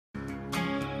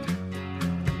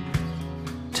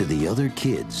To the other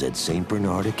kids at St.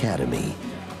 Bernard Academy,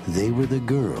 they were the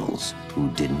girls who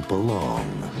didn't belong.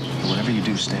 Whatever you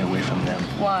do, stay away from them.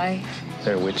 Why?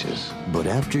 They're witches. But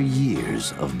after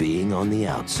years of being on the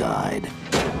outside,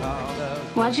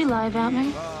 Why'd you lie about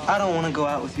me? I don't want to go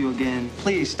out with you again.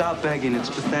 Please, stop begging. It's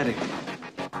pathetic.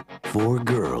 4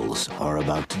 girls are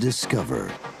about to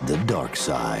discover the dark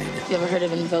side. You ever heard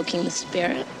of invoking the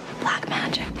spirit? Black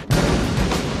magic.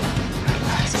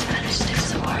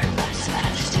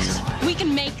 We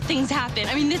can make things happen.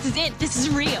 I mean, this is it. This is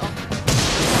real.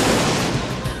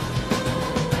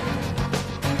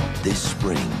 This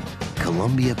spring,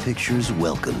 Columbia Pictures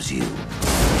welcomes you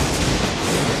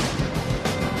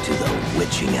to the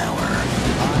witching hour.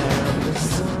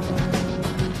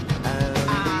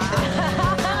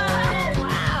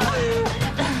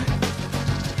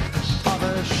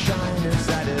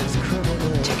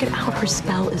 Check it out, her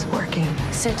spell is working.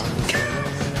 Sit.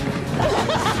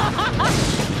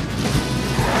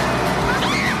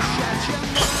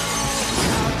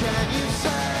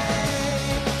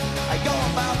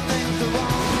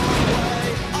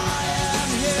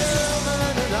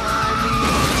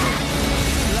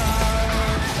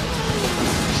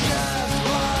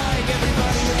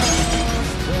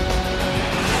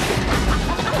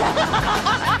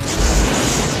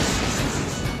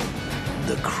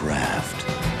 The Craft.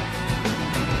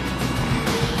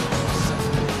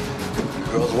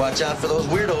 Girls, watch out for those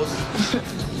weirdos.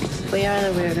 We are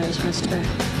the weirdos,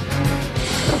 mister.